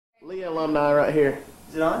Lee alumni right here.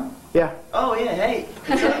 Is it on? Yeah. Oh yeah, hey.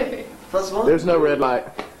 What's up? Plus one? There's no red light.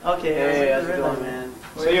 Okay, hey, how's it going, man?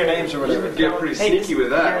 So your names or whatever. You get pretty sneaky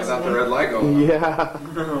with that without the red light going on. Yeah.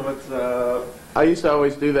 What's up? I used to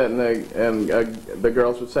always do that, and the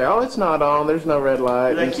girls would say, "Oh, it's not on. There's no red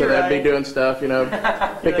light." Like, and so they'd right. be doing stuff, you know,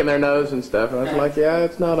 picking their nose and stuff. And I was like, "Yeah,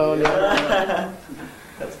 it's not on yet."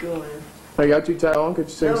 That's cool, man. I got you tied on. Could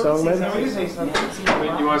you sing a song, maybe? We can sing something.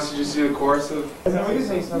 Wait, you want us to just do the chorus of? We can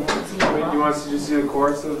sing something. Wait, you want us to just do the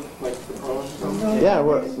chorus of like the poem or something? Yeah.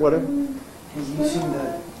 Whatever. You sing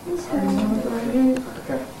the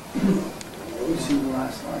Okay. you sing the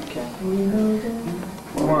last line, okay?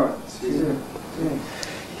 1, 2,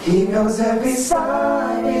 3. He knows every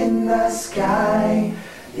sign in the sky,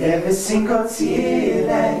 every single tear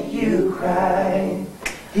that you cry.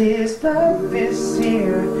 His love is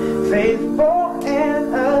here, faithful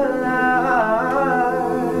and alive.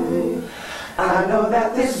 I know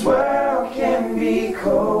that this world can be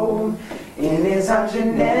cold, in His arms you're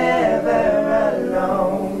never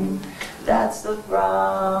alone. That's the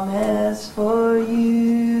promise for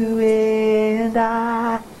you and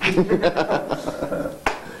I.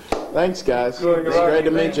 Thanks, guys. Cool, It's great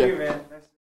to meet Thank you. man.